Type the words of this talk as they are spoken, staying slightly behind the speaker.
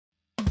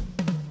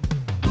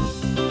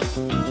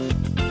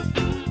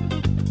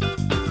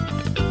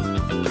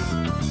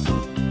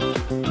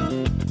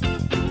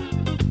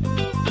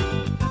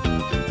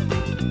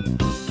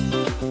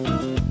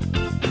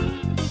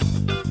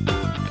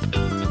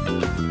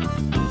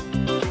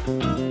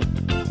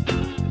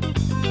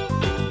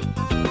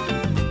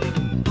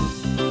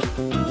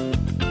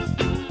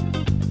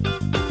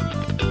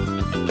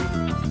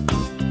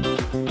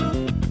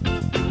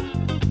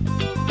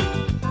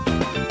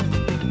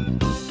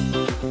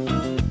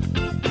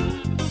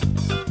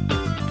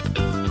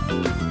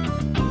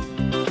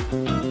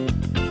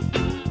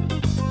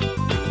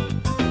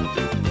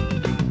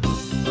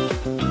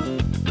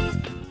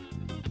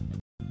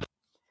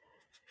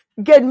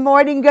Good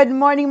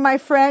morning, my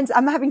friends.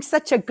 I'm having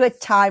such a good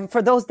time.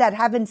 For those that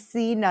haven't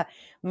seen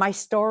my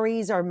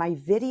stories or my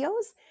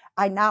videos,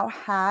 I now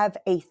have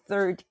a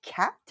third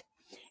cat.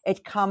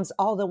 It comes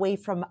all the way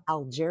from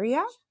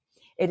Algeria.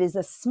 It is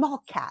a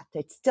small cat.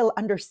 It's still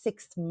under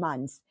 6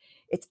 months.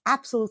 It's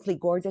absolutely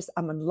gorgeous.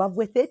 I'm in love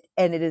with it,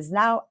 and it is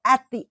now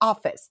at the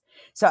office.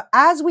 So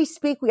as we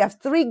speak, we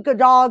have three good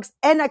dogs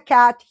and a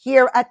cat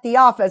here at the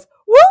office.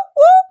 Woo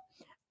woo!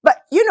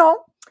 But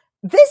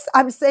this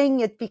I'm saying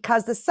it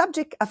because the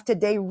subject of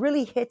today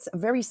really hits a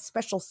very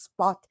special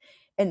spot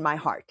in my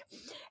heart.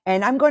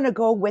 And I'm going to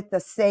go with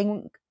the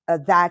saying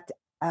that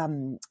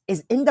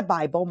is in the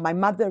Bible. My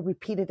mother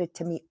repeated it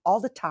to me all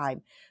the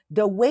time.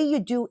 The way you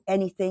do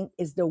anything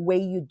is the way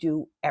you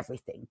do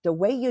everything. The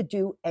way you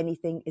do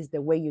anything is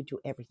the way you do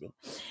everything.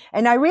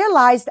 And I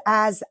realized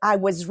as I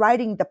was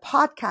writing the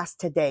podcast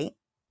today,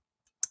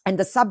 and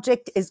the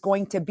subject is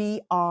going to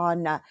be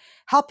on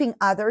helping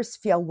others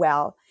feel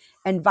well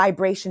and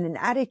vibration and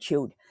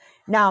attitude.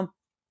 Now,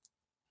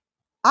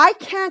 I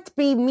can't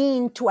be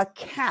mean to a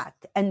cat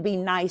and be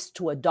nice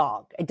to a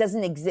dog. It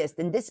doesn't exist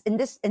in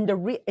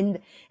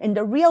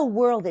the real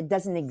world. It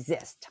doesn't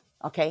exist.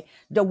 Okay,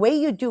 the way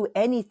you do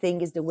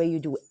anything is the way you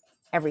do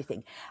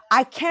everything.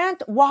 I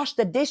can't wash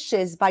the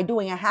dishes by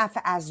doing a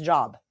half-ass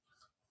job,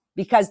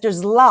 because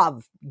there's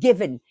love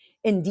given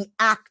in the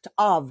act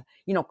of,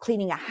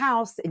 cleaning a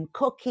house and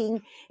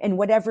cooking and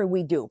whatever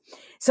we do.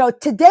 So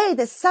today,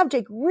 the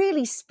subject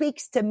really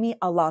speaks to me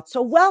a lot.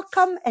 So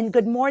welcome and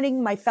good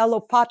morning, my fellow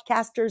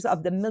podcasters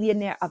of the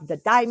Millionaire of the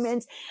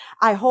Diamonds.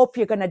 I hope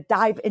you're going to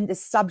dive in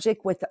this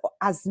subject with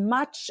as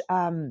much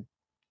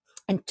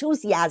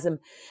enthusiasm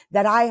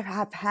that I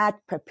have had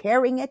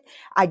preparing it.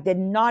 I did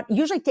not,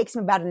 usually it takes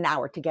me about an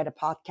hour to get a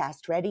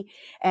podcast ready.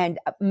 And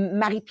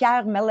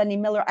Marie-Pierre, Melanie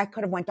Miller, I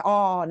could have went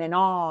on and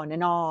on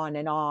and on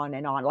and on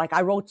and on. Like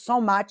I wrote so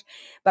much,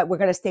 but we're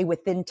going to stay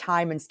within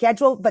time and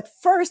schedule. But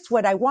first,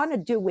 what I want to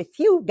do with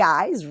you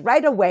guys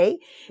right away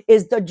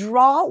is the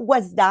draw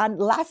was done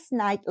last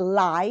night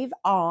live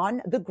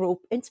on the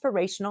group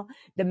Inspirational,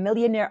 the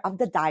Millionaire of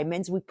the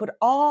Diamonds. We put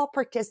all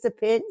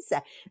participants,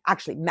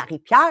 actually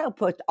Marie-Pierre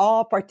put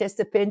all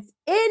participants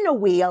in a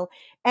wheel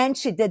and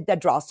she did the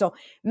draw. So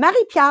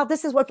Marie-Pierre,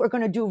 this is what we're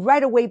going to do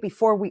right away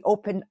before we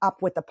open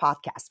up with the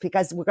podcast,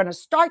 because we're going to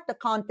start the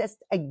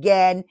contest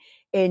again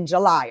in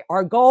July.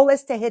 Our goal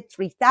is to hit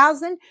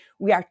 3,000.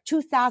 We are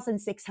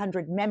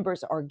 2,600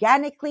 members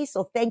organically.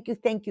 So thank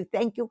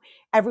you,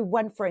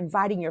 everyone, for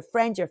inviting your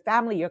friends, your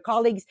family, your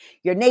colleagues,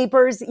 your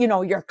neighbors,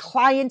 your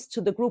clients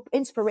to the group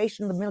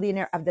Inspirational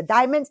Millionaire of the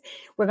Diamonds.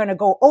 We're going to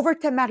go over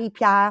to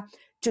Marie-Pierre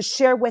to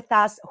share with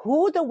us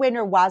who the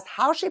winner was,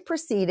 how she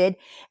proceeded,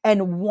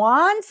 and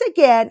once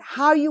again,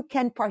 how you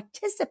can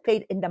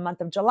participate in the month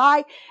of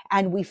July.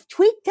 And we've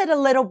tweaked it a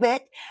little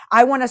bit.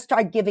 I want to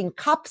start giving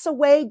cups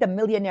away, the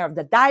Millionaire of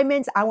the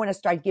Diamonds. I want to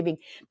start giving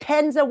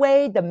pens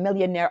away, the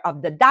Millionaire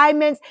of the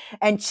Diamonds.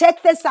 And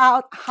check this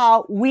out,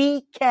 how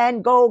we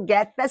can go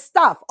get the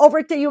stuff.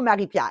 Over to you,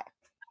 Marie-Pierre.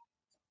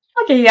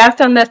 Okay, you have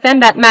to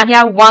understand that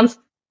Maria wants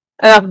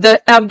of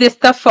this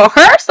stuff for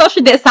her, so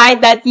she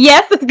decided that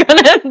yes, it's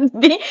gonna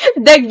be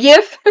the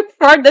gift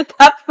for the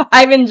top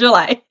 5 in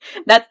July.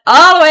 That's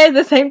always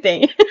the same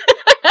thing.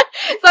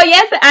 So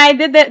yes, I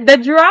did the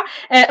draw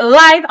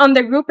live on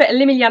the group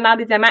Les Millionnaires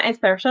des Diamants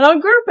Inspirational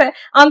group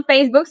on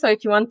Facebook. So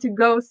if you want to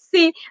go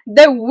see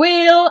the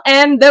wheel,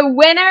 and the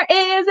winner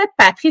is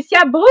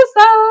Patricia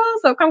Brousseau.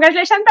 So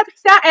congratulations,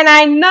 Patricia. And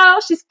I know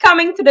she's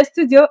coming to the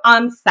studio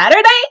on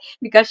Saturday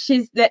because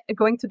she's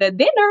going to the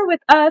dinner with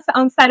us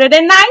on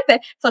Saturday night.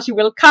 So she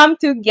will come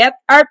to get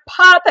our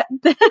pot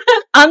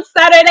on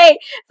Saturday.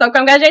 So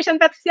congratulations,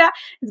 Patricia.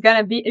 It's going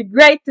to be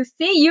great to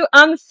see you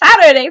on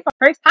Saturday for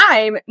the first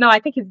time. No, I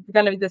think it's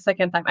going to be the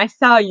second time. I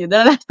saw you the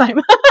last time.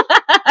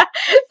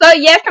 So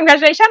yes,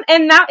 congratulations.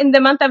 And now in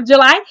the month of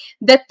July,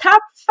 the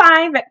top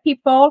 5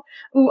 people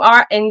who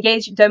are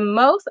engaged the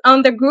most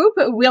on the group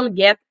will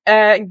get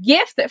a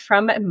gift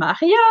from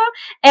Maria.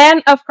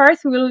 And of course,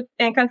 we will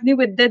continue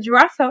with the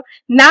draw. So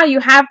now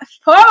you have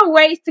 4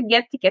 ways to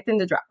get tickets in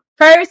the draw.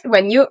 First,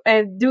 when you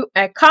do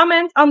a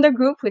comment on the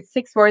group with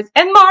 6 words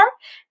and more.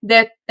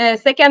 The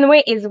second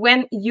way is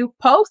when you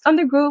post on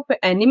the group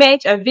an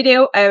image, a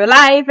video, a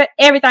live,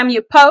 every time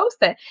you post.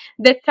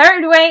 The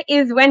third way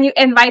is when you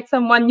invite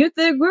someone new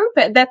to the group.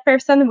 That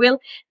person will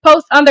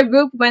post on the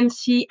group when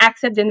she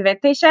accepts the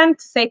invitation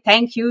to say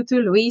thank you to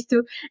Louise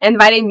to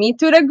inviting me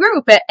to the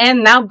group.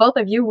 And now both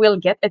of you will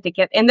get a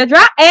ticket in the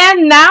draw.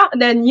 And now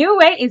the new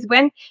way is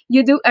when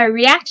you do a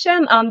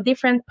reaction on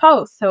different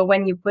posts. So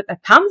when you put a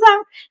thumbs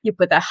up, you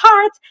put a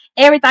heart.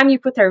 Every time you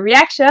put a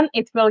reaction,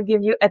 it will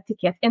give you a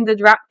ticket in the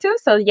draw too.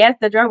 So yes,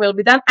 the draw will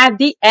be done at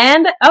the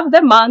end of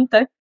the month.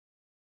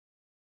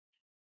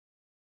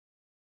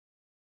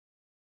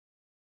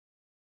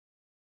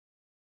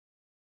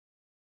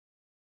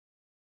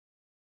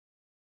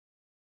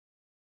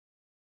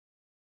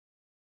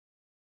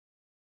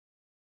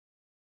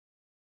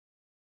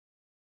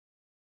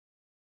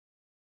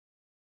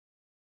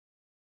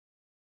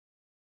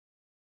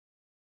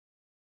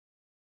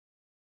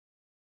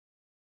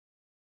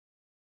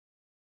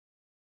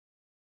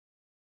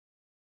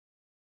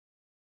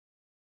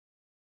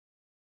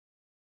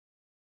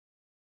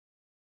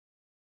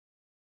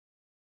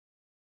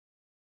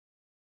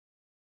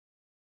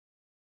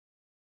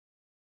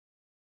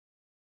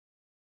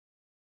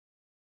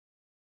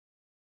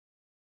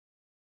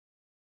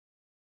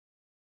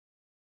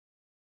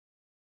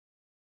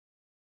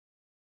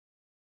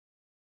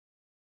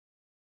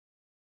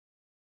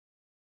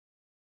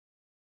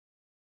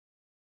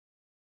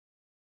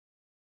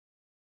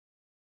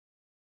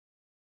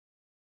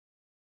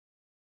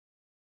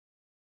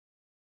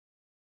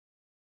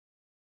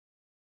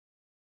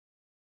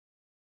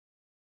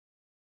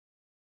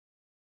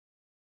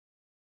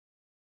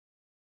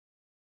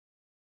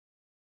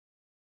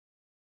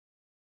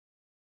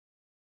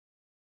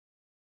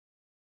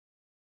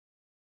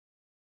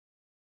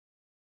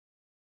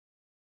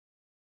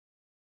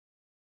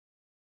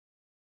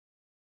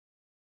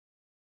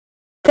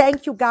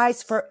 Thank you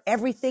guys for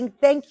everything.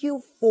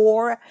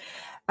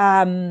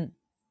 Um,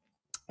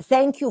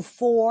 Thank you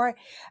for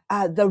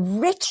the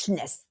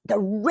richness, the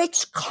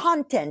rich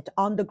content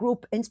on the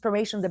group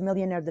Inspiration, the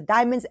Millionaire, the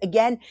Diamonds.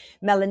 Again,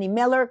 Melanie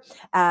Miller.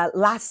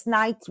 Last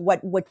night,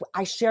 what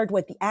I shared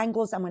with the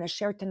Anglos, I'm going to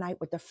share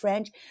tonight with the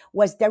French,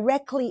 was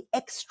directly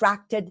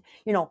extracted.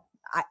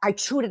 I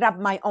chewed it up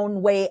my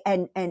own way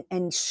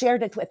and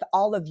shared it with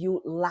all of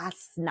you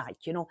last night.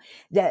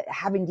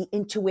 Having the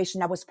intuition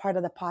that was part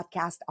of the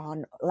podcast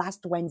on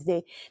last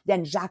Wednesday.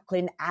 Then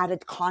Jacqueline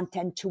added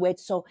content to it,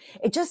 so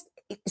it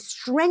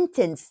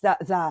strengthens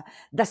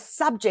the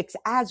subjects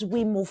as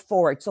we move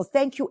forward. So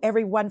thank you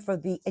everyone for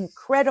the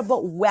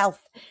incredible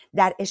wealth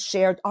that is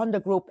shared on the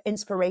group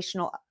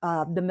Inspirational,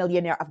 the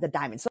Millionaire of the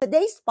Diamonds. So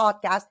today's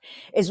podcast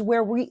is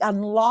where we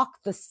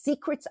unlock the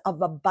secrets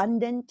of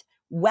abundant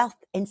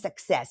wealth and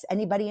success.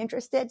 Anybody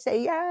interested?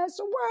 Say yes.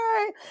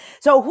 Why?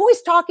 So who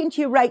is talking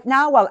to you right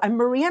now? Well, I'm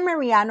Maria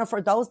Mariano.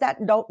 For those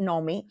that don't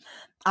know me,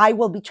 I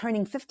will be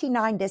turning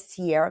 59 this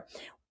year.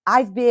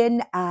 I've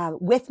been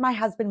with my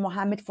husband,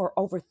 Mohammed, for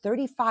over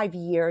 35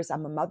 years.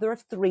 I'm a mother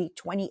of three,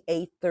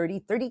 28, 30,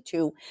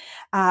 32,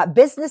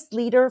 business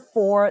leader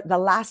for the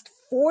last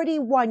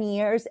 41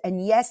 years.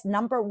 And yes,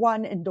 number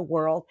one in the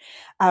world,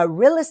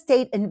 real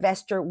estate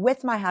investor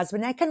with my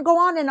husband. I can go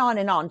on and on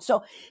and on.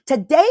 So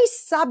today's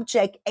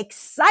subject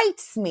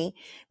excites me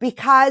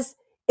because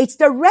it's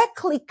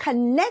directly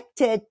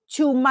connected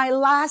to my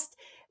last,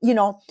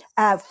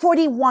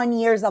 41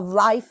 years of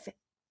life.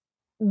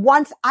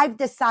 Once I've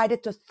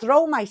decided to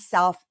throw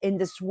myself in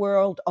this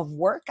world of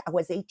work, I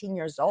was 18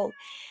 years old,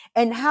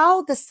 and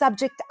how the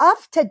subject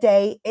of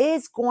today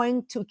is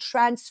going to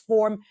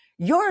transform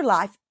your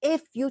life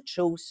if you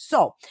choose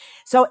so.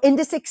 So in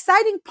this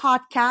exciting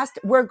podcast,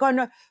 we're going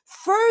to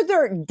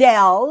further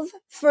delve.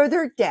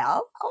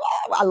 Oh,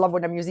 I love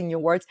when I'm using new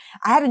words.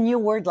 I had a new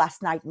word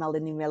last night,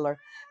 Melanie Miller,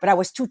 but I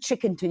was too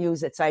chicken to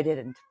use it, so I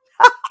didn't.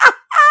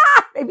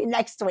 Maybe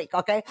next week,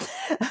 okay?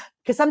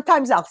 Because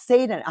sometimes I'll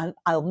say it and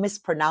I'll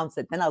mispronounce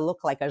it. Then I'll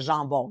look like a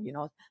jambon,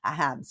 a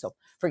ham. So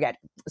forget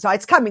it. So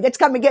it's coming.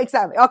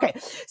 Okay.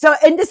 So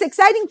in this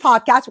exciting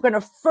podcast, we're going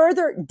to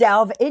further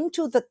delve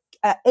into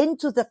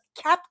the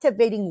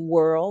captivating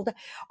world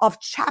of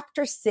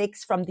chapter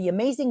 6 from the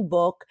amazing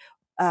book,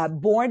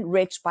 Born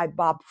Rich by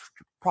Bob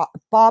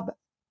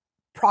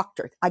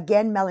Proctor.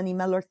 Again, Melanie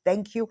Miller,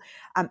 thank you.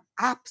 I'm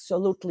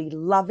absolutely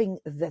loving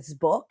this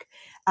book.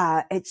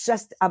 It's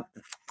just,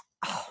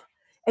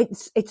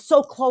 it's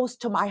so close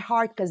to my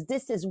heart because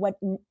this is what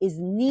is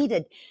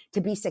needed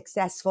to be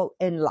successful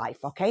in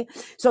life. Okay.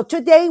 So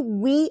today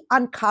we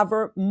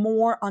uncover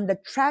more on the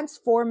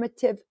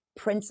transformative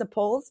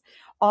principles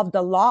of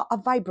the law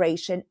of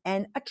vibration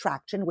and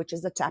attraction, which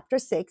is the chapter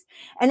 6.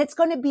 And it's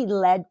going to be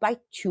led by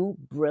two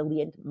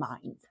brilliant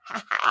minds.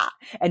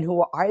 And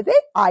who are they?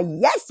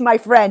 Yes, my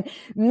friend,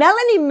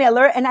 Melanie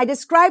Miller. And I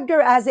described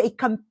her as a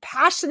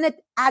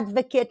compassionate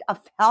advocate of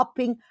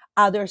helping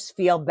others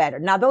feel better.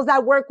 Now, those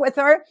that work with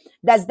her,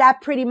 does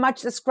that pretty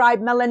much describe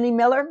Melanie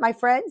Miller, my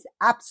friends?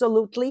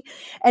 Absolutely.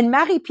 And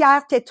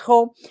Marie-Pierre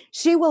Tétrault,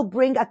 she will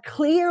bring a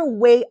clear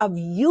way of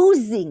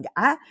using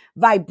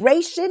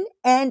vibration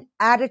and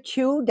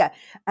attitude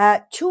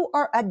to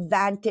our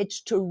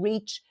advantage to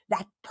reach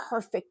that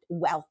perfect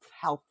wealth,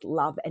 health,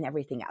 love, and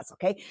everything else.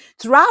 Okay.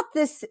 Throughout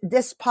this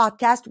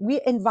podcast,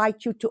 we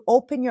invite you to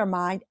open your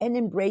mind and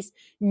embrace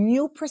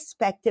new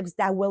perspectives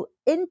that will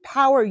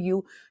empower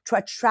you to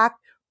attract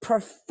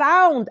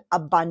profound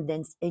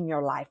abundance in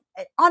your life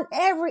on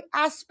every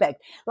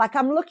aspect. Like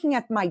I'm looking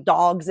at my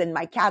dogs and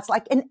my cats,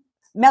 like in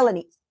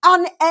Melanie,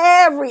 on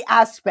every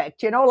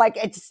aspect, like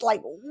it's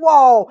like,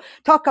 whoa,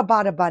 talk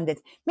about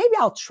abundance. Maybe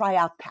I'll try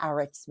out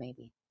parrots,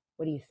 maybe.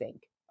 What do you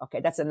think? Okay,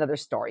 that's another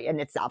story in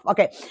itself.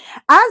 Okay,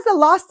 as the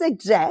law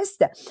suggests,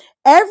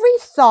 every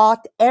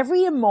thought,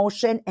 every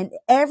emotion, and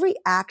every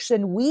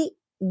action we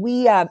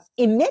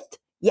emit,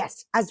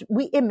 yes, as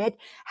we emit,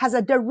 has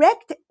a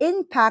direct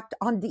impact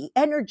on the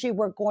energy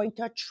we're going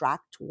to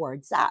attract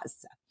towards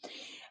us.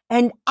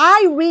 And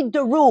I read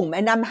the room,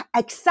 and I'm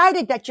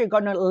excited that you're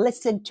going to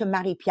listen to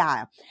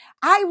Marie-Pierre.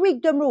 I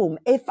read the room.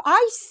 If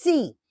I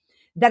see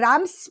that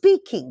I'm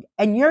speaking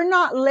and you're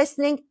not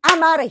listening,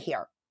 I'm out of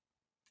here.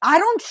 I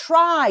don't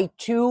try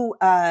to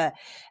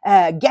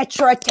get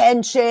your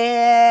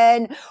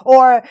attention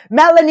or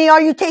Melanie,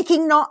 are you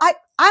taking no?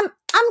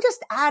 I'm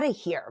just out of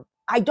here.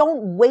 I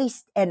don't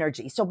waste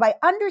energy. So by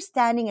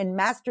understanding and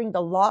mastering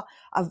the law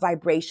of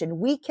vibration,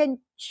 we can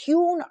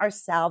tune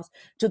ourselves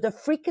to the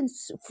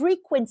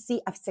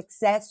frequency of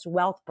success,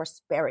 wealth,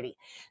 prosperity.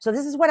 So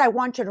this is what I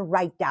want you to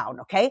write down.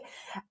 Okay.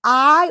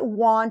 I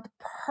want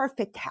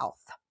perfect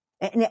health.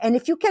 And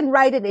if you can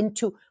write it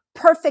into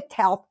perfect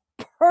health,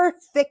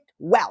 perfect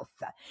wealth.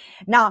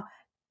 Now,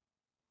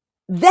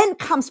 then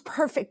comes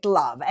perfect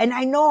love. And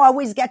I know I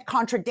always get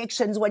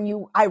contradictions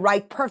when I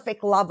write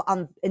perfect love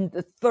in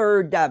the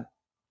third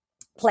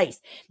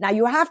place. Now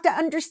you have to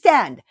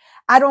understand,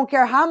 I don't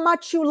care how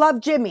much you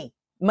love Jimmy,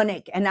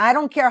 Monique, and I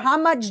don't care how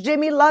much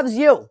Jimmy loves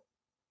you.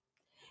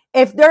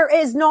 If there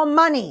is no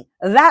money,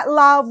 that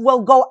love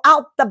will go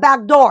out the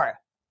back door.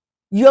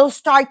 You'll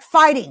start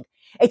fighting.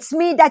 It's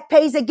me that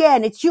pays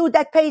again. It's you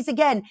that pays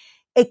again.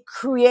 It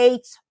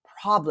creates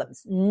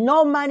problems.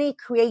 No money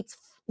creates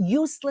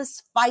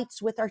useless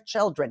fights with our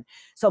children.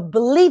 So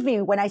believe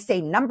me when I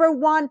say number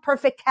one,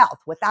 perfect health.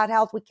 Without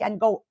health, we can't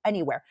go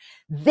anywhere.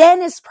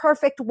 Then is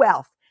perfect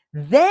wealth.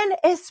 Then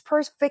is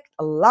perfect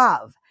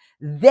love.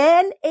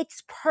 Then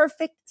it's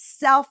perfect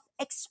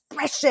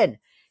self-expression.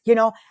 You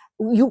know,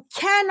 you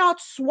cannot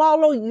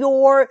swallow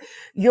your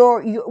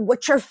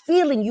what you're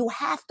feeling. You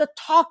have to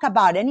talk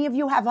about it. Any of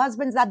you have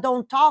husbands that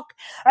don't talk?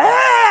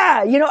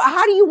 How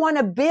do you want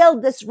to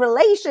build this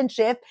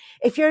relationship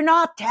if you're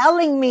not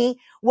telling me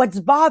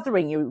what's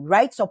bothering you,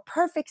 right? So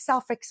perfect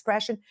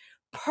self-expression,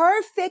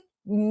 perfect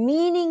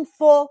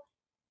meaningful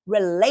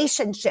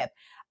relationship.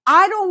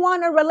 I don't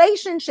want a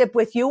relationship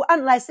with you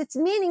unless it's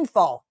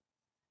meaningful,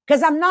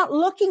 because I'm not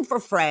looking for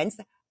friends.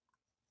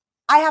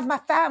 I have my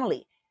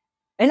family.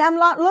 And I'm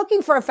not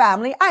looking for a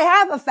family. I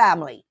have a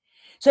family.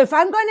 So if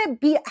I'm going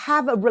to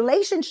have a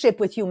relationship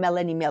with you,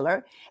 Melanie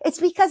Miller, it's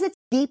because it's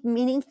a deep,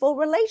 meaningful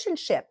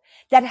relationship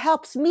that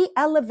helps me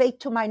elevate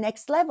to my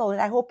next level. And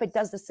I hope it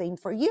does the same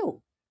for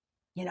you,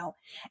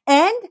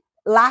 And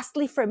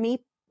lastly, for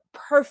me,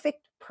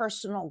 perfect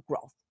personal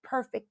growth.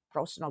 Perfect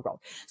personal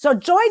growth. So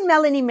join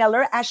Melanie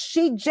Miller as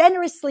she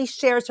generously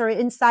shares her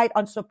insight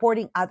on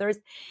supporting others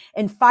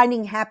and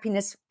finding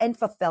happiness and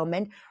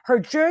fulfillment. Her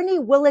journey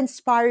will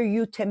inspire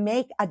you to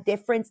make a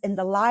difference in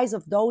the lives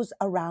of those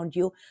around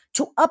you,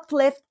 to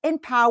uplift,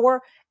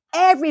 empower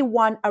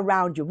everyone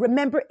around you.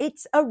 Remember,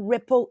 it's a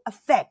ripple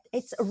effect.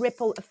 It's a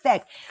ripple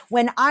effect.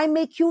 When I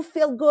make you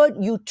feel good,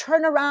 you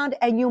turn around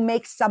and you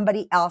make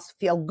somebody else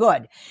feel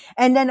good.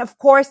 And then, of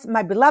course,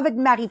 my beloved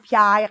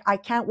Marie-Pierre, I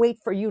can't wait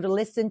for you to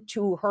listen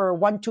to her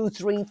 1, 2,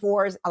 3,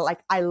 4s.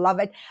 I love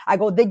it. I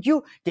go, did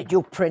you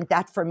print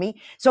that for me?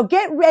 So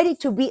get ready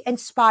to be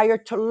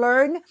inspired to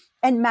learn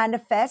and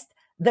manifest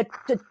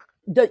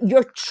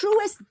your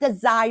truest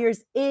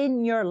desires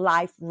in your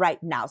life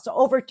right now. So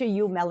over to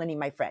you, Melanie,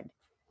 my friend.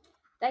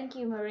 Thank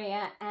you,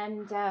 Maria.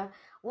 And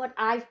what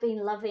I've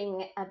been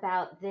loving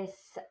about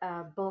this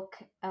book,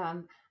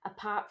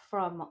 apart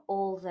from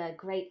all the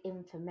great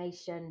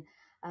information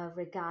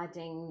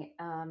regarding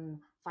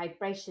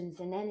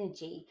vibrations and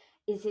energy,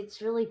 is it's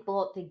really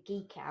brought the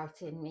geek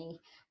out in me,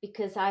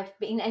 because I've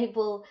been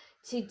able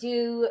to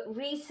do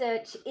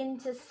research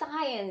into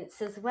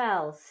science as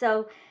well.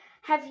 So,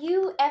 have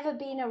you ever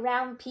been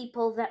around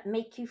people that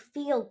make you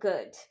feel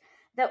good?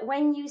 That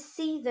when you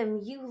see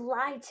them, you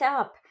light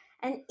up?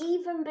 And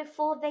even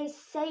before they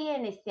say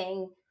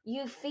anything,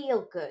 you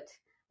feel good.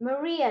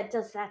 Maria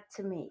does that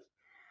to me.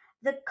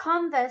 The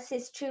converse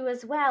is true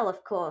as well,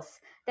 of course.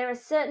 There are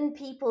certain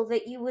people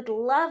that you would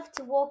love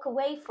to walk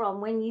away from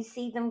when you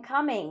see them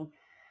coming.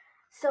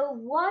 So,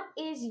 what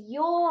is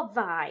your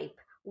vibe?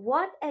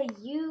 What are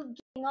you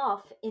giving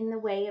off in the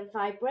way of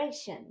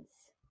vibrations?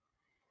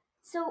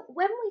 So,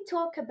 when we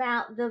talk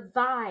about the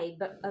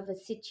vibe of a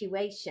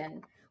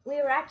situation,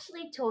 we're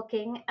actually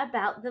talking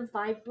about the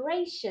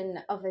vibration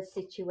of a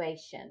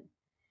situation.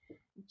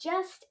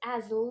 Just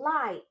as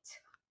light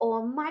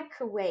or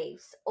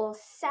microwaves or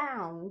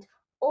sound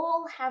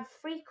all have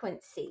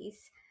frequencies,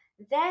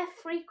 their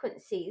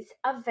frequencies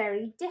are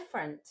very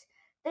different.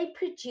 They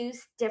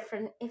produce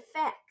different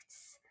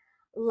effects.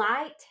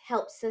 Light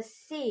helps us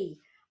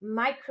see,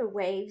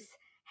 microwaves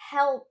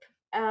help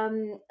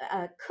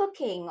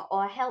cooking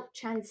or help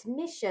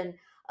transmission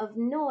of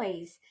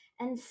noise,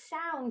 and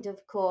sound,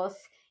 of course,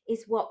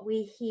 is what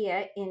we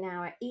hear in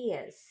our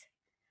ears.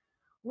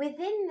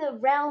 Within the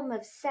realm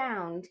of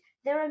sound,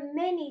 there are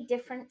many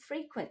different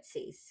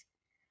frequencies.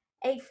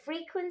 A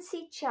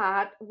frequency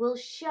chart will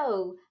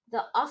show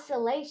the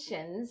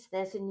oscillations,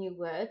 there's a new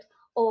word,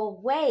 or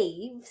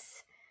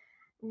waves,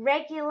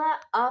 regular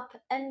up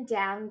and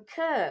down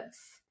curves.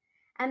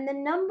 And the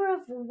number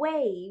of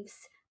waves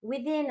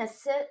within a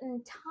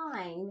certain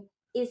time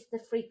is the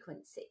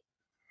frequency.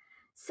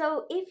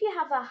 So if you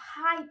have a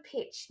high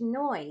pitched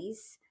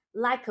noise,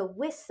 like a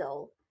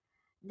whistle,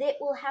 that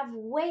will have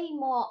way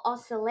more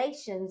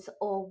oscillations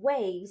or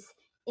waves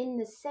in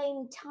the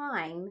same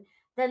time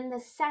than the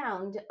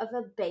sound of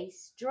a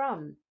bass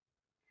drum.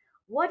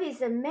 What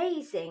is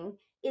amazing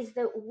is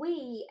that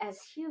we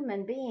as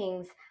human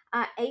beings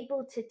are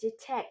able to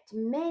detect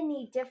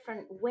many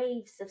different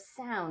waves of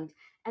sound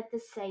at the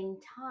same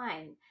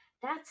time.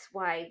 That's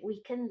why we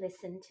can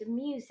listen to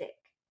music.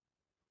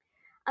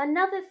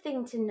 Another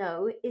thing to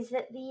know is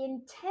that the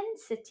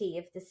intensity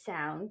of the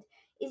sound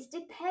is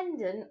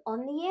dependent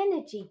on the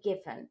energy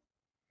given.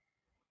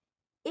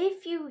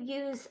 If you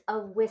use a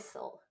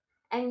whistle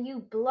and you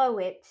blow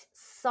it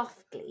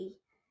softly,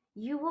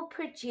 you will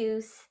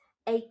produce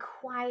a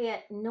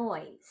quiet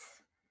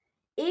noise.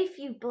 If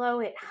you blow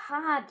it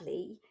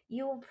hardly,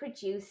 you will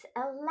produce a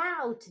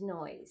loud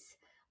noise,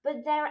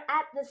 but they're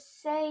at the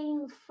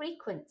same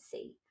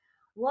frequency.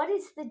 What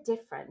is the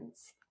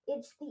difference?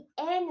 It's the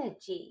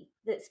energy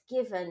that's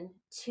given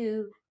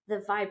to the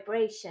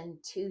vibration,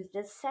 to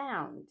the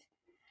sound.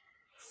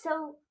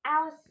 So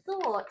our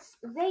thoughts,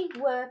 they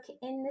work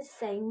in the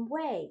same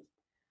way.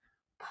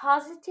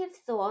 Positive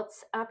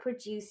thoughts are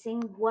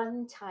producing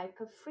one type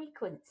of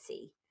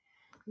frequency.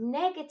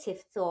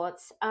 Negative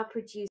thoughts are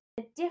producing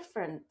a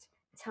different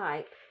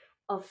type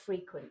of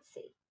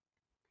frequency.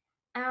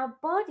 Our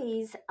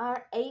bodies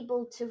are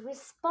able to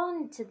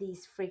respond to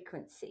these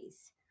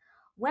frequencies.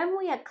 When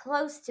we are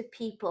close to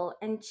people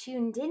and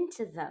tuned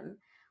into them,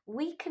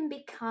 we can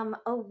become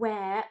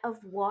aware of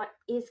what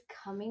is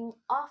coming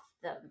off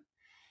them.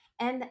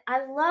 And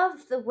I love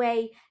the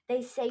way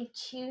they say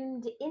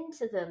tuned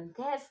into them.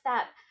 There's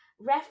that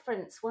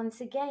reference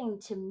once again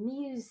to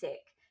music,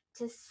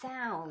 to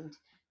sound,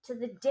 to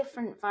the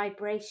different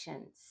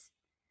vibrations.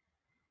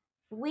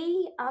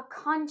 We are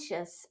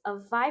conscious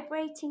of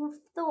vibrating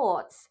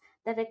thoughts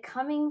that are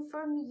coming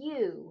from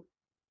you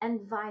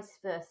and vice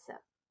versa.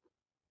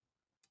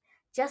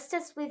 Just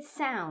as with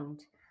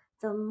sound,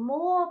 the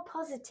more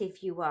positive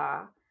you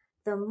are,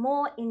 the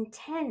more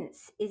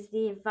intense is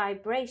the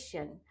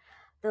vibration,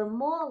 the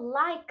more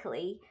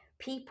likely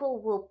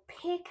people will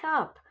pick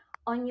up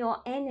on your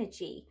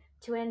energy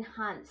to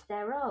enhance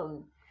their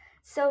own.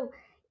 So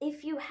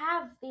if you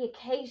have the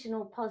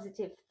occasional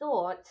positive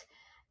thought,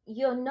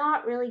 you're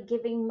not really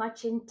giving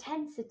much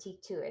intensity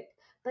to it.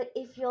 But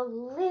if you're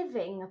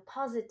living a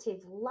positive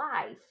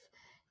life,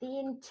 the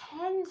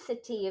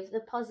intensity of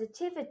the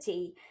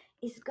positivity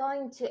is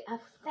going to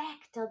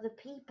affect other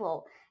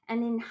people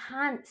and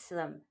enhance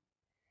them.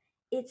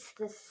 It's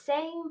the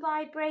same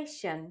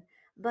vibration,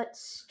 but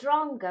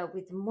stronger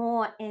with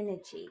more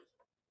energy.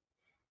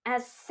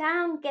 As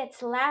sound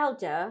gets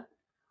louder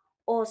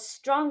or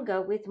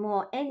stronger with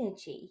more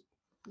energy,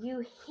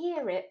 you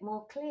hear it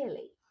more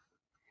clearly.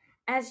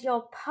 As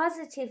your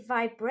positive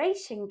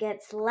vibration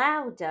gets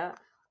louder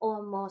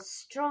or more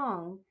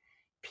strong,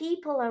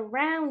 people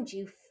around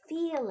you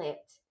feel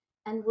it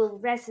and will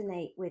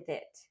resonate with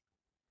it.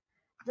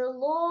 The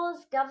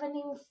laws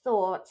governing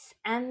thoughts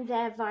and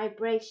their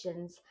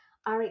vibrations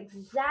are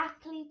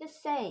exactly the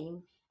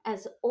same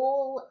as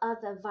all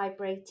other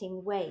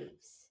vibrating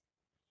waves.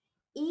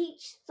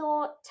 Each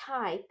thought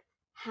type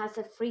has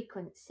a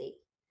frequency.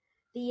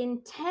 The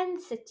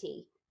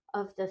intensity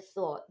of the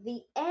thought,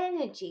 the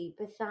energy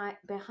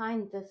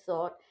behind the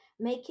thought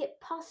make it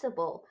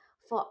possible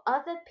for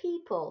other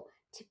people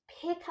to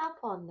pick up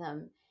on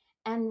them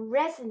and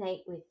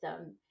resonate with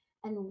them.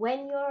 And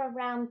when you're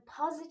around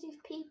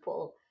positive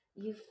people,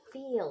 you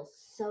feel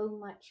so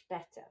much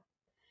better.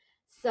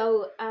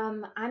 So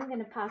I'm going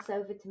to pass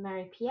over to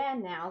Mary Pierre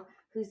now,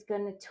 who's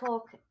going to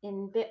talk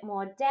in a bit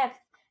more depth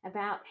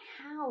about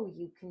how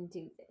you can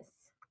do this.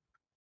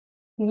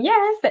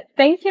 Yes,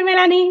 thank you,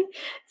 Melanie.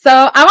 So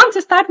I want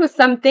to start with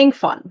something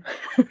fun.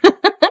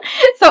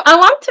 So I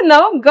want to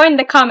know, go in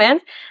the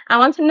comments, I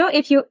want to know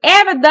if you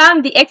ever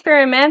done the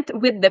experiment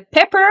with the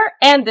pepper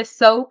and the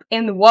soap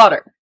in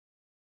water.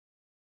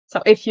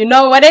 So if you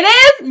know what it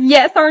is,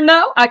 yes or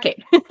no? Okay.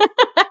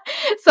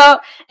 So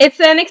it's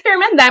an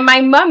experiment that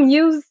my mom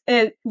used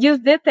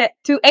it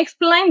to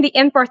explain the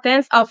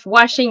importance of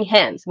washing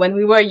hands. When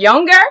we were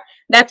younger,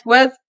 that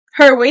was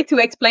her way to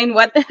explain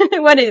what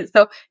what it is.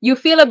 So you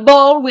fill a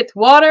bowl with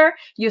water,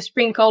 you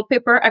sprinkle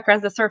pepper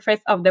across the surface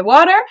of the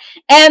water,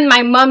 and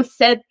my mom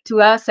said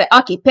to us,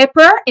 okay,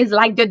 pepper is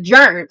like the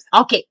germs.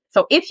 Okay,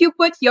 so if you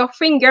put your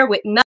finger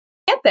with nothing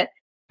in it,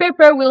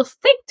 pepper will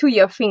stick to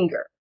your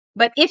finger.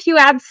 But if you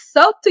add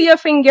soap to your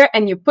finger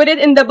and you put it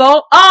in the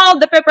bowl, all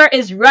the pepper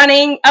is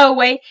running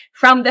away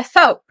from the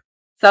soap.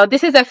 So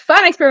this is a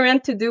fun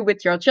experiment to do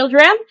with your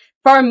children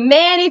for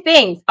many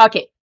things.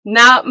 Okay,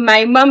 now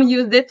my mom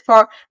used it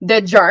for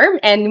the germ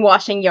and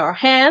washing your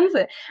hands.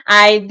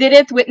 I did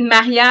it with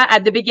Maria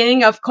at the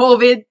beginning of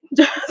COVID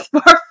just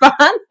for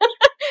fun.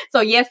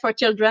 So yes, for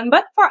children,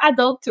 but for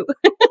adults too.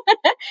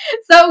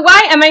 So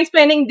why am I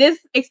explaining this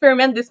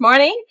experiment this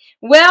morning?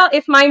 Well,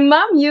 if my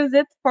mom used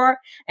it for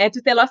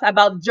to tell us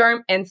about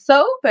germ and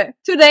soap,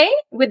 today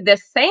with the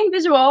same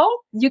visual,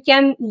 you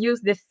can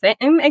use the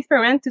same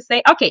experiment to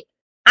say, okay,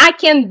 I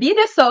can be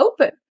the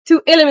soap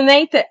to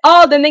eliminate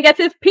all the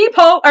negative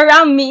people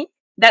around me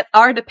that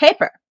are the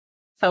paper.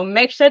 So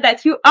make sure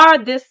that you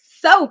are this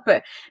soap,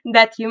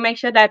 that you make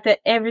sure that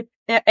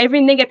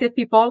every negative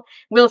people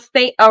will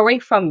stay away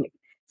from you.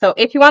 So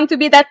if you want to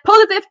be that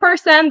positive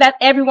person that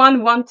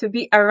everyone wants to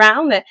be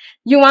around,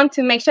 you want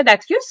to make sure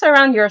that you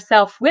surround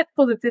yourself with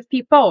positive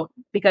people.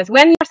 Because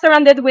when you're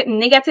surrounded with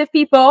negative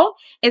people,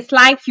 it's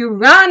like you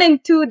run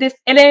into this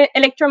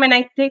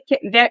electromagnetic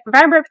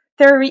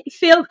vibratory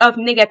field of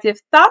negative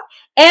thought.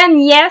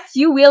 And yes,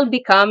 you will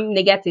become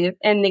negative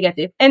and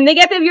negative and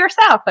negative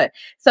yourself.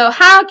 So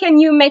how can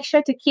you make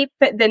sure to keep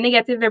the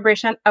negative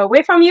vibration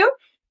away from you?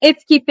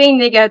 It's keeping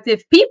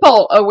negative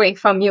people away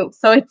from you.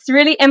 So it's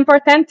really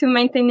important to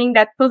maintaining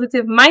that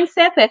positive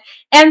mindset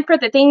and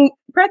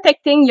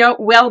protecting your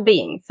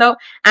well-being. So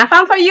I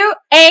found for you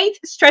 8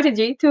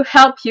 strategies to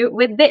help you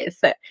with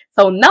this.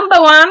 So number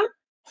 1,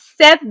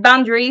 set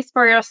boundaries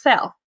for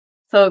yourself.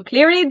 So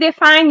clearly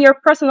define your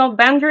personal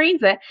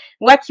boundaries,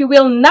 what you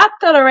will not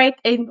tolerate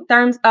in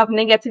terms of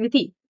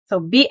negativity. So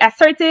be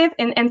assertive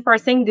in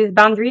enforcing this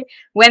boundary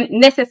when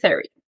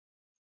necessary.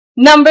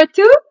 Number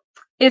 2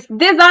 is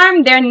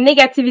disarm their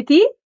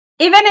negativity,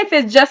 even if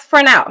it's just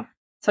for now.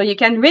 So you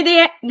can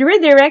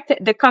redirect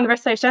the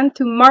conversation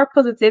to more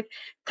positive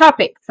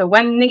topics. So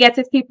when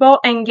negative people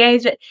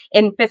engage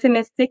in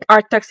pessimistic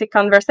or toxic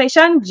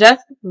conversation,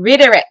 just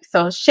redirect.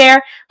 So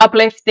share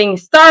uplifting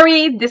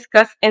story,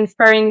 discuss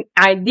inspiring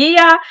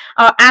idea,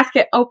 or ask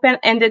an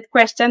open-ended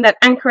question that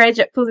encourage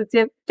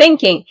positive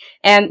thinking.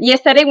 And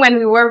yesterday when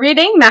we were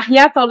reading,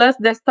 Maria told us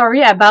the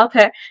story about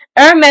her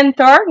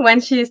mentor when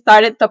she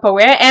started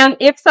Tupperware. And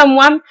if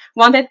someone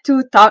wanted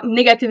to talk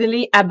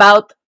negatively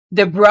about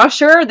the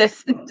brochure,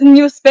 this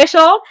new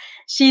special,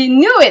 she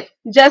knew it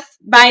just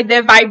by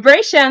the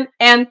vibration.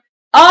 And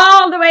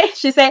all the way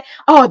she said,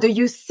 oh, do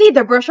you see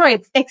the brochure?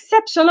 It's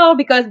exceptional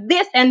because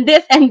this and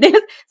this and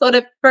this. So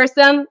the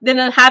person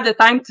didn't have the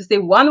time to say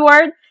one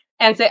word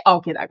and say,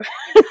 okay,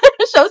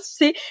 so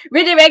she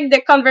redirect the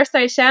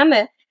conversation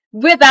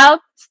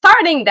without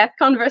starting that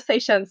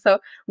conversation. So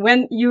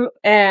when you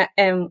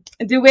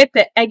do it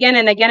again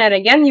and again and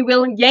again, you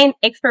will gain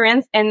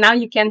experience, and now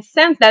you can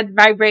sense that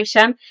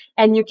vibration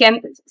and you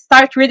can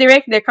start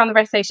redirect the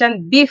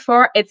conversation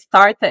before it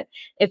starts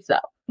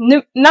itself.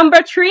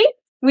 Number 3,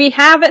 we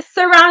have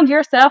surround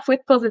yourself with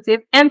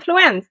positive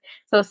influence.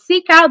 So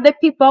seek out the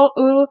people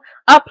who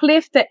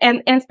uplift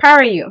and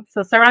inspire you.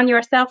 So surround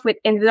yourself with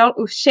individuals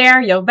who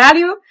share your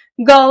value,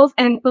 goals,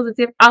 and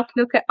positive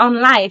outlook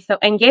on life. So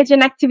engage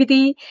in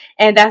activity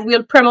and that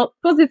will promote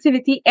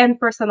positivity and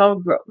personal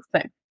growth.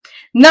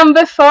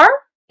 Number 4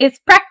 is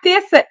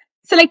practice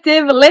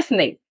selective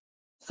listening.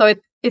 So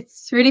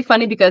it's really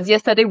funny because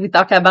yesterday we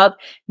talked about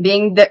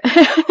being the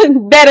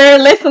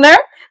better listener,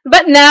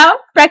 but now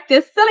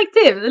practice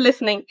selective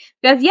listening.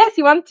 Because yes,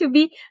 you want to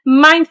be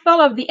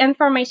mindful of the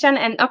information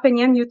and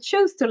opinion you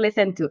choose to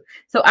listen to.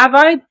 So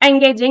avoid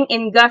engaging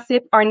in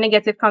gossip or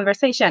negative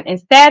conversation.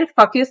 Instead,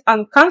 focus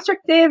on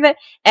constructive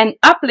and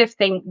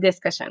uplifting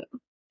discussion.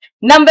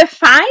 Number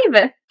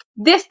 5,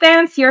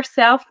 distance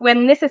yourself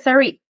when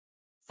necessary.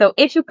 So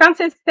if you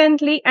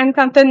consistently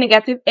encounter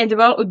negative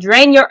individuals who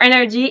drain your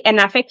energy and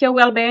affect your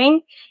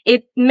well-being,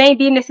 it may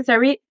be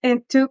necessary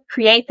to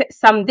create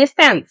some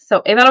distance.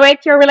 So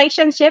evaluate your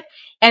relationship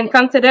and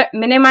consider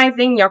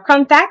minimizing your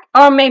contact,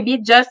 or maybe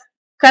just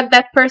cut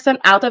that person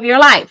out of your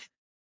life.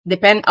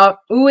 Depend on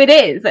who it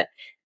is.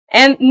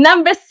 And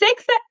number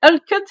 6,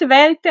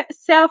 cultivate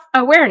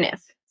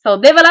self-awareness. So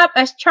develop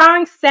a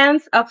strong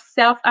sense of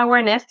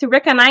self-awareness to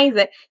recognize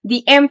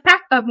the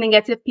impact of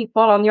negative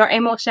people on your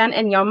emotion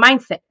and your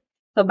mindset.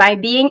 So by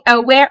being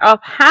aware of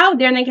how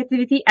their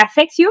negativity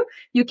affects you,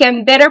 you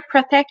can better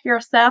protect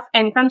yourself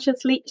and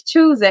consciously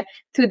choose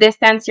to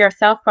distance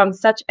yourself from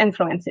such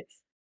influences.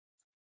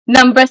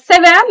 Number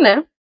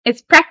 7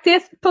 is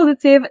practice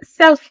positive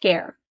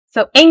self-care.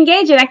 So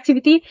engage in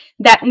activity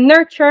that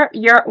nurture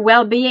your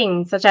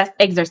well-being, such as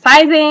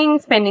exercising,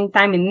 spending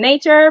time in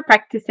nature,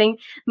 practicing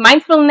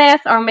mindfulness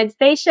or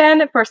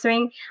meditation,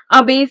 pursuing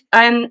hobbies,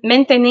 and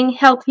maintaining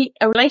healthy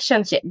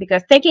relationships.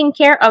 Because taking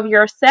care of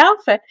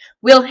yourself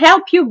will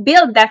help you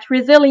build that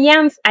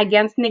resilience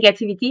against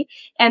negativity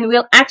and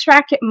will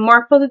attract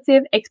more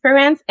positive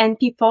experience and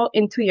people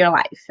into your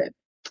life.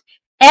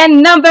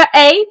 And number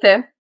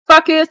 8,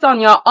 focus on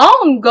your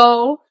own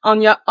goal,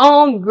 on your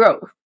own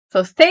growth.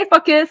 So stay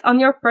focused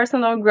on your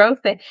personal growth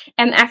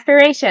and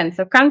aspirations.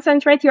 So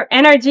concentrate your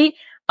energy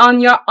on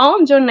your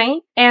own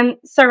journey and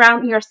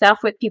surround yourself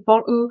with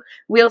people who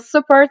will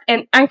support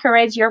and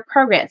encourage your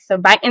progress. So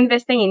by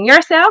investing in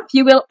yourself,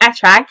 you will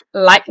attract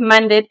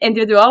like-minded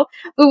individuals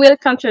who will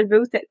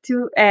contribute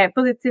to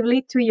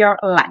positively to your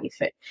life.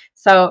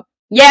 So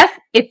yes,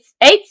 it's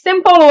 8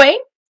 simple ways,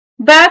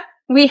 but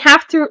we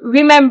have to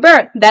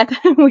remember that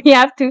we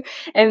have to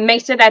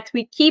make sure that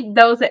we keep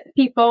those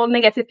people,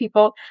 negative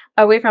people,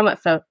 away from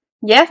us. So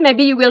yes,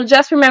 maybe you will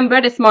just remember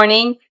this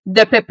morning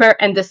the pepper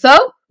and the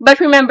salt, but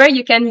remember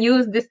you can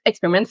use this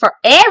experiment for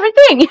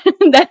everything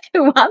that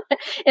you want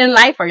in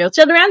life for your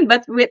children,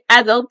 but with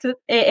adults,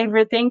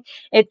 everything,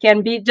 it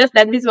can be just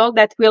that visual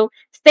that will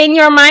stay in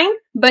your mind,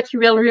 but you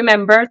will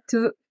remember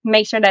to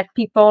make sure that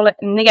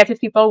negative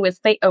people will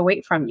stay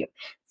away from you.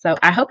 So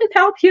I hope it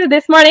helped you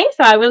this morning.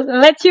 So I will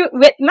let you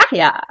with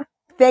Maria.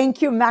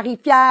 Thank you,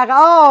 Marie-Pierre.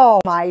 Oh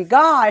my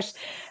gosh.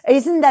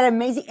 Isn't that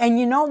amazing? And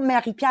you know,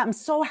 Marie-Pierre, I'm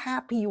so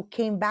happy you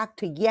came back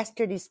to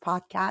yesterday's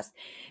podcast,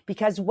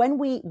 because when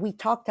we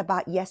talked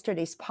about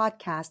yesterday's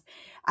podcast,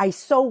 I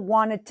so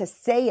wanted to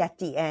say at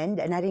the end,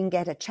 and I didn't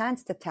get a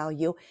chance to tell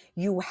you,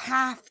 you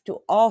have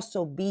to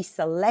also be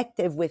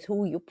selective with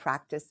who you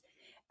practice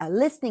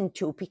listening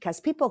to, because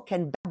people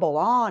can babble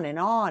on and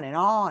on and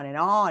on and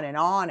on and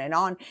on and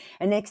on.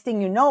 And next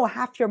thing you know,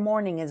 half your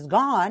morning is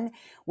gone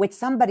with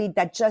somebody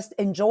that just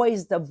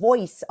enjoys the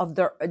voice of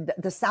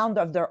the sound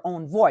of their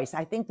own voice.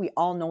 I think we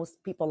all know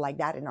people like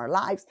that in our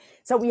lives.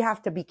 So we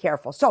have to be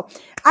careful. So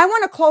I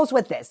want to close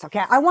with this.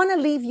 Okay. I want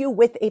to leave you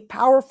with a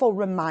powerful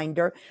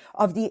reminder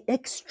of the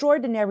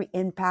extraordinary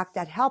impact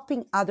that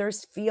helping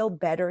others feel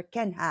better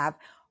can have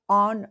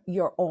on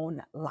your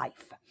own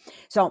life.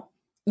 So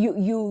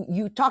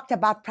you talked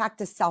about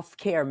practice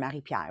self-care,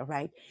 Marie-Pierre,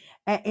 right?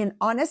 And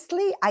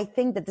honestly, I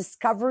think the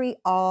discovery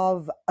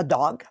of a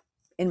dog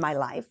in my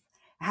life,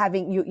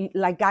 having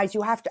like, guys,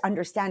 you have to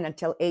understand,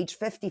 until age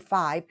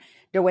 55,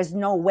 there was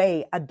no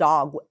way a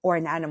dog or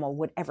an animal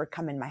would ever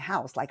come in my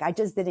house. Like, I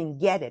just didn't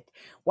get it,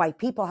 why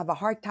people have a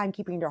hard time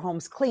keeping their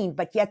homes clean,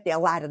 but yet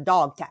they'll add a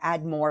dog to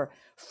add more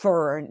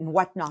fur and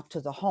whatnot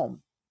to the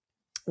home.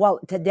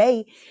 Well,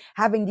 today,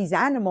 having these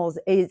animals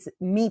is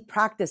me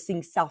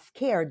practicing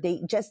self-care.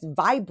 They just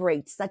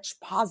vibrate such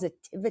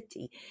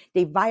positivity.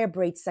 They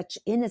vibrate such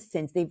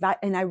innocence.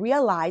 And I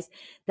realize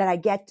that I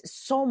get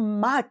so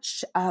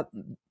much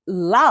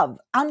love,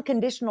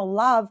 unconditional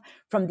love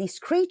from these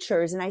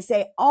creatures. And I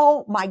say,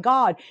 oh my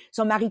God.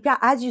 So Marie-Pierre,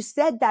 as you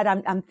said that,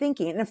 I'm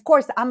thinking, and of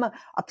course, I'm a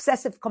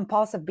obsessive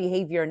compulsive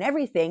behavior and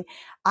everything.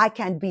 I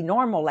can't be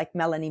normal like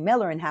Melanie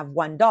Miller and have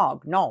one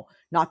dog. No,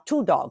 not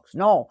two dogs.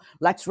 No,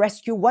 let's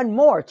rescue one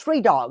more, 3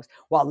 dogs.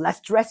 Well,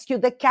 let's rescue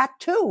the cat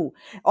too.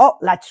 Oh,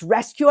 let's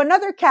rescue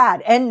another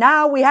cat. And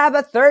now we have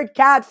a 3rd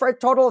cat for a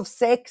total of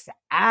 6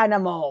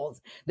 animals.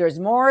 There's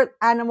more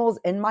animals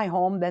in my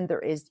home than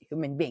there is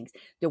human beings.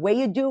 The way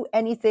you do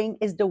anything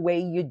is the way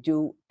you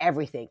do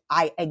everything.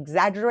 I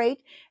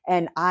exaggerate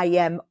and I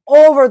am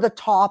over the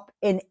top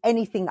in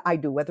anything I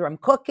do, whether I'm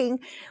cooking,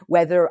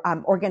 whether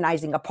I'm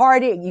organizing a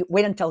party.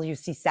 Wait until you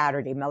see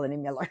Saturday, Melanie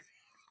Miller.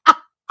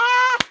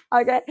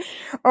 Okay.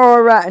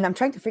 Or, and I'm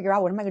trying to figure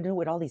out what am I going to do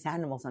with all these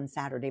animals on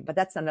Saturday, but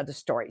that's another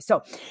story.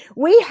 So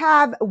we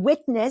have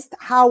witnessed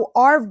how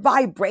our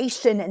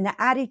vibration and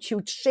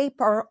attitude shape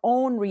our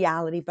own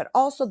reality, but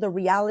also the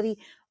reality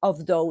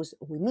of those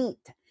we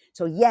meet.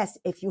 So yes,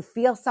 if you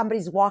feel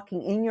somebody's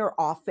walking in your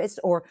office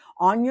or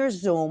on your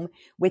Zoom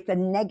with a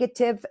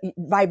negative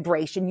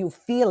vibration, you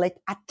feel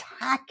it,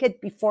 attack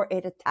it before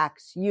it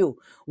attacks you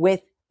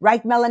with,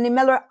 right, Melanie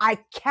Miller? I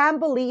can't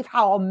believe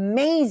how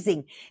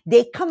amazing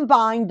they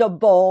combined the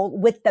bowl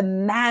with the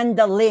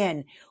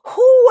mandolin.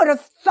 Who would have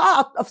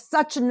thought of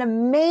such an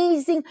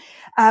amazing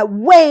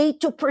way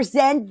to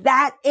present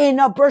that in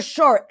a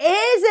brochure?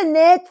 Isn't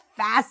it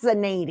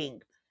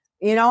fascinating?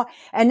 You know,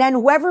 and then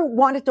whoever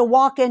wanted to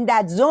walk in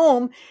that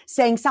Zoom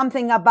saying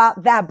something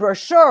about that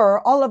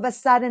brochure, all of a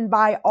sudden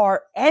by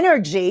our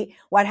energy,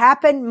 what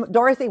happened,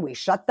 Dorothy? We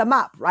shut them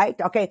up, right?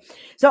 Okay.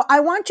 So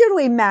I want you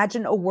to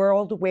imagine a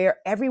world where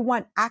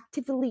everyone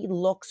actively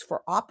looks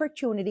for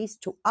opportunities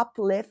to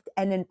uplift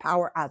and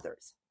empower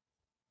others.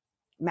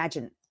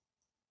 Imagine.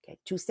 Okay.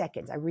 2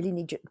 seconds. I really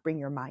need you to bring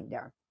your mind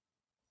there.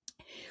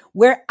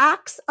 Where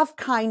acts of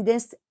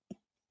kindness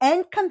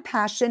and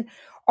compassion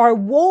are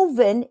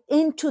woven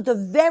into the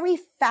very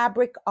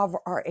fabric of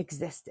our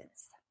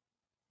existence.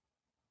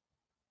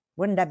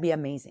 Wouldn't that be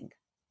amazing,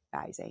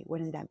 guys?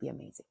 Wouldn't that be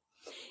amazing?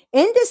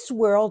 In this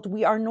world,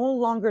 we are no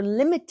longer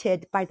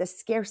limited by the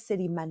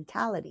scarcity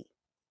mentality,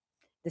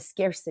 the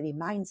scarcity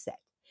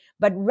mindset,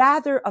 but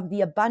rather of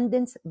the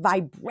abundance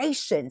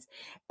vibrations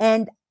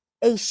and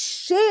a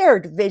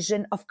shared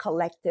vision of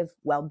collective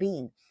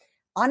well-being.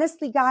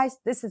 Honestly, guys,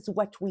 this is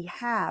what we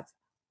have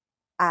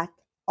at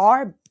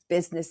our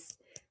business,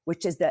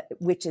 which is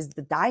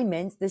the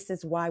diamonds. This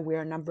is why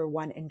we're number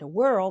 1 in the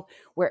world,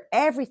 where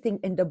everything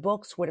in the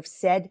books would have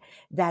said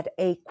that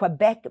a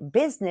Quebec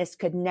business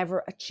could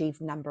never achieve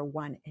number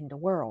 1 in the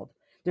world.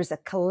 There's a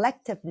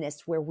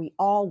collectiveness where we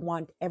all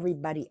want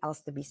everybody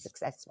else to be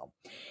successful.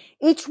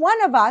 Each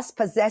one of us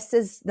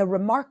possesses the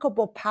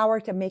remarkable power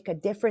to make a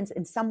difference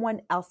in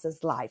someone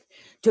else's life,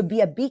 to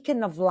be a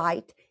beacon of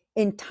light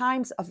in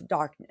times of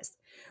darkness.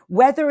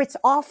 Whether it's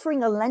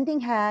offering a lending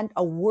hand,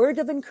 a word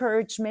of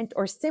encouragement,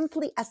 or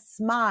simply a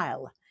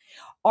smile,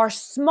 our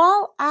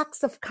small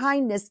acts of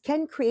kindness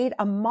can create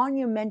a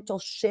monumental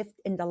shift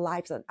in the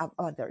lives of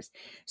others.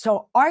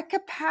 So our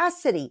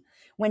capacity,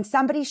 when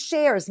somebody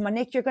shares,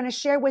 Monique, you're going to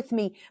share with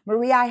me,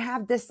 Maria, I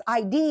have this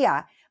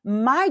idea.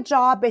 My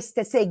job is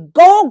to say,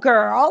 go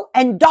girl,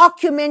 and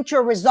document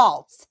your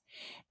results,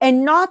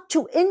 and not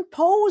to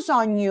impose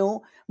on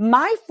you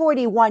my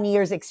 41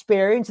 years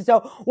experience.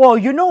 So, well,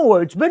 you know,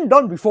 it's been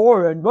done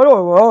before, and blah,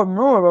 blah,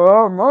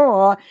 blah,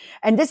 blah.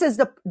 And this is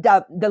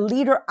the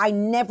leader I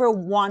never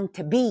want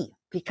to be,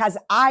 because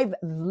I've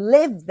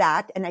lived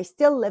that, and I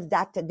still live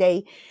that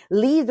today.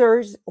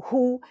 Leaders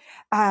who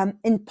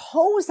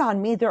impose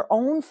on me their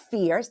own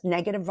fears,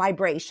 negative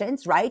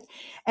vibrations, right?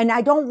 And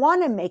I don't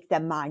want to make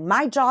them mine.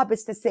 My job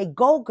is to say,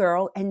 go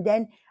girl, and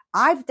then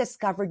I've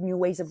discovered new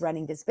ways of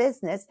running this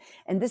business.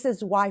 And this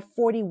is why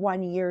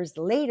 41 years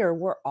later,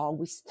 we're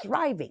always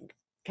thriving.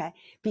 Okay.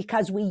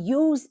 Because we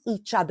use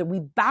each other.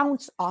 We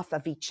bounce off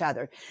of each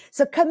other.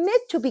 So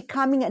commit to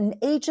becoming an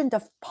agent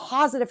of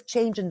positive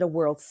change in the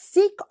world.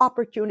 Seek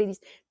opportunities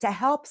to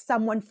help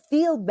someone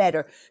feel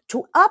better,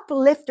 to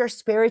uplift their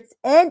spirits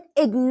and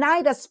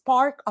ignite a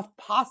spark of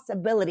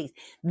possibilities.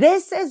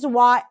 This is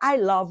why I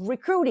love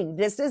recruiting.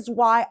 This is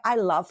why I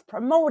love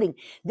promoting.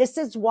 This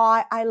is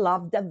why I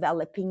love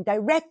developing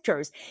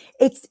directors.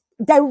 It's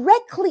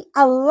directly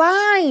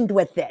aligned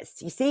with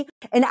this, you see?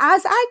 And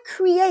as I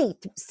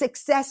create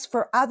success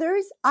for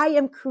others, I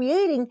am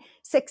creating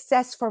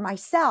success for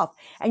myself.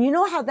 And you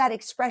know how that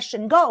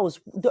expression goes.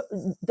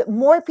 The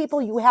more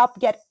people you help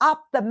get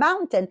up the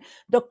mountain,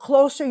 the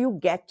closer you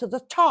get to the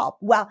top.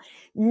 Well,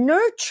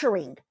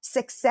 nurturing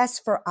success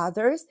for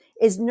others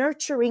is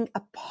nurturing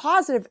a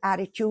positive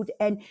attitude,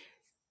 and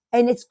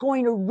it's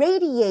going to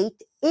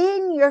radiate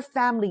in your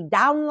family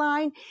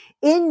downline,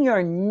 in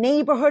your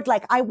neighborhood.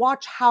 Like I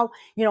watch how,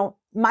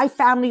 my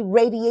family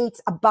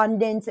radiates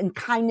abundance and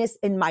kindness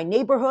in my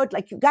neighborhood.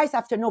 Like you guys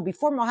have to know,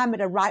 before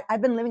Mohammed arrived,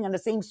 I've been living on the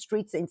same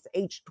street since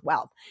age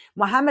 12.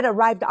 Mohammed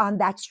arrived on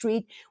that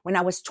street when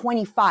I was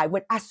 25.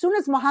 As soon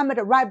as Mohammed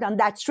arrived on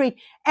that street,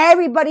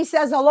 everybody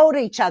says hello to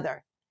each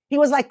other. He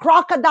was like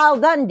Crocodile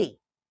Dundee.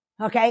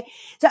 Okay.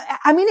 So,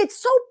 I mean, it's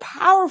so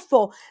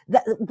powerful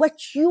that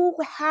what you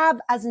have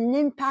as an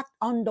impact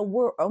on the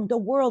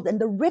world, and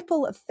the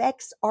ripple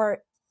effects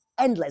are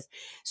endless.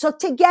 So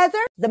together,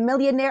 the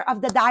millionaire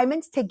of the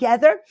diamonds,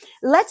 together,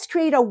 let's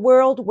create a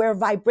world where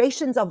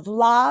vibrations of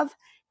love,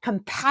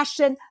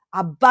 compassion,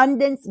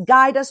 abundance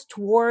guide us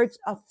towards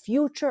a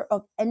future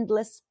of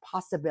endless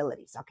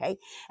possibilities. Okay.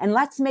 And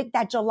let's make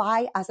that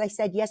July, as I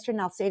said yesterday,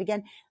 and I'll say it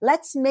again,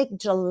 let's make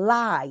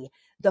July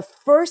the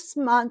first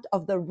month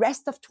of the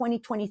rest of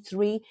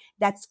 2023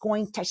 that's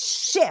going to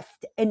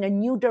shift in a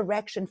new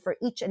direction for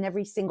each and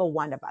every single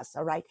one of us.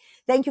 All right.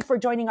 Thank you for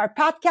joining our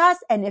podcast.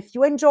 And if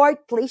you enjoyed,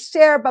 please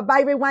share.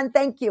 Bye-bye, everyone.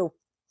 Thank you.